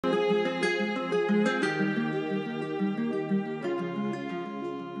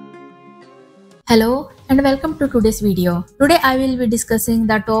Hello and welcome to today's video. Today I will be discussing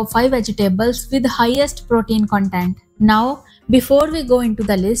the top 5 vegetables with highest protein content. Now, before we go into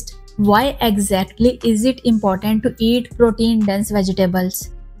the list, why exactly is it important to eat protein-dense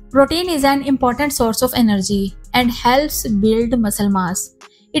vegetables? Protein is an important source of energy and helps build muscle mass.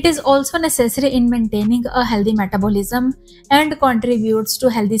 It is also necessary in maintaining a healthy metabolism and contributes to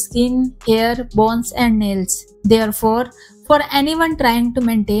healthy skin, hair, bones and nails. Therefore, for anyone trying to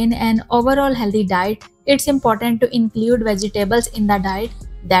maintain an overall healthy diet, it's important to include vegetables in the diet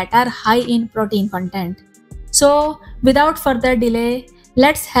that are high in protein content. So, without further delay,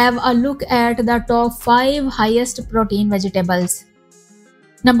 let's have a look at the top 5 highest protein vegetables.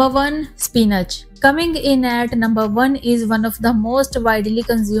 Number 1. Spinach. Coming in at number 1 is one of the most widely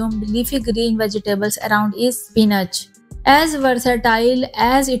consumed leafy green vegetables around is spinach. As versatile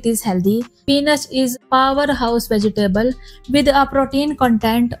as it is healthy, spinach is a powerhouse vegetable with a protein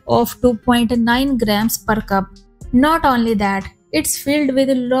content of 2.9 grams per cup. Not only that, it's filled with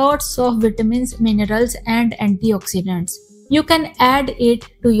lots of vitamins, minerals and antioxidants. You can add it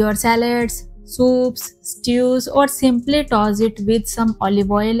to your salads, soups, stews or simply toss it with some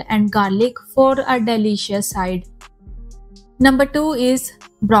olive oil and garlic for a delicious side. Number 2 is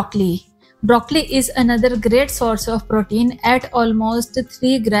broccoli. Broccoli is another great source of protein at almost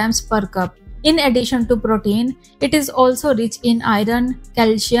 3 grams per cup. In addition to protein, it is also rich in iron,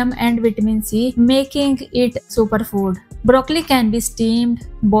 calcium and vitamin C, making it superfood. Broccoli can be steamed,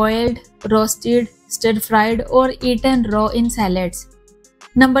 boiled, roasted, stir-fried or eaten raw in salads.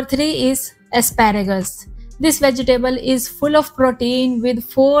 Number 3 is asparagus. This vegetable is full of protein with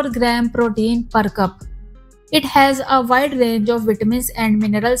 4 gram protein per cup. It has a wide range of vitamins and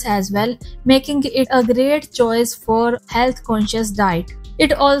minerals as well, making it a great choice for health-conscious diet.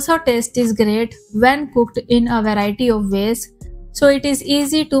 It also tastes great when cooked in a variety of ways, so it is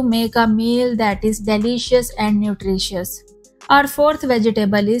easy to make a meal that is delicious and nutritious. Our fourth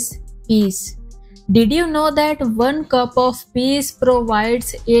vegetable is peas. Did you know that 1 cup of peas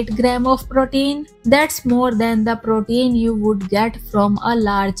provides 8 grams of protein? That's more than the protein you would get from a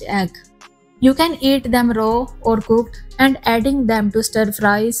large egg. You can eat them raw or cooked, and adding them to stir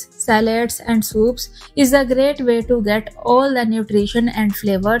fries, salads and soups is a great way to get all the nutrition and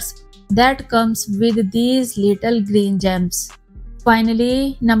flavors that comes with these little green gems.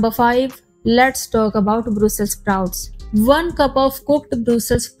 Finally, number 5, let's talk about Brussels sprouts. 1 cup of cooked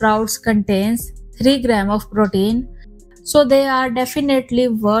Brussels sprouts contains 3 grams of protein, so they are definitely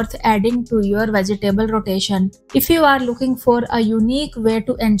worth adding to your vegetable rotation. If you are looking for a unique way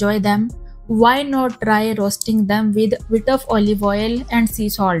to enjoy them, why not try roasting them with a bit of olive oil and sea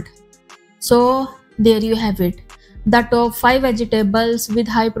salt? So there you have it, the top 5 vegetables with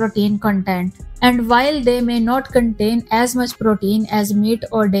high protein content. And while they may not contain as much protein as meat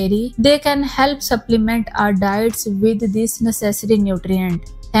or dairy, they can help supplement our diets with this necessary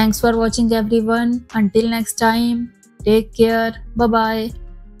nutrient. Thanks for watching everyone. Until next time, take care. Bye bye.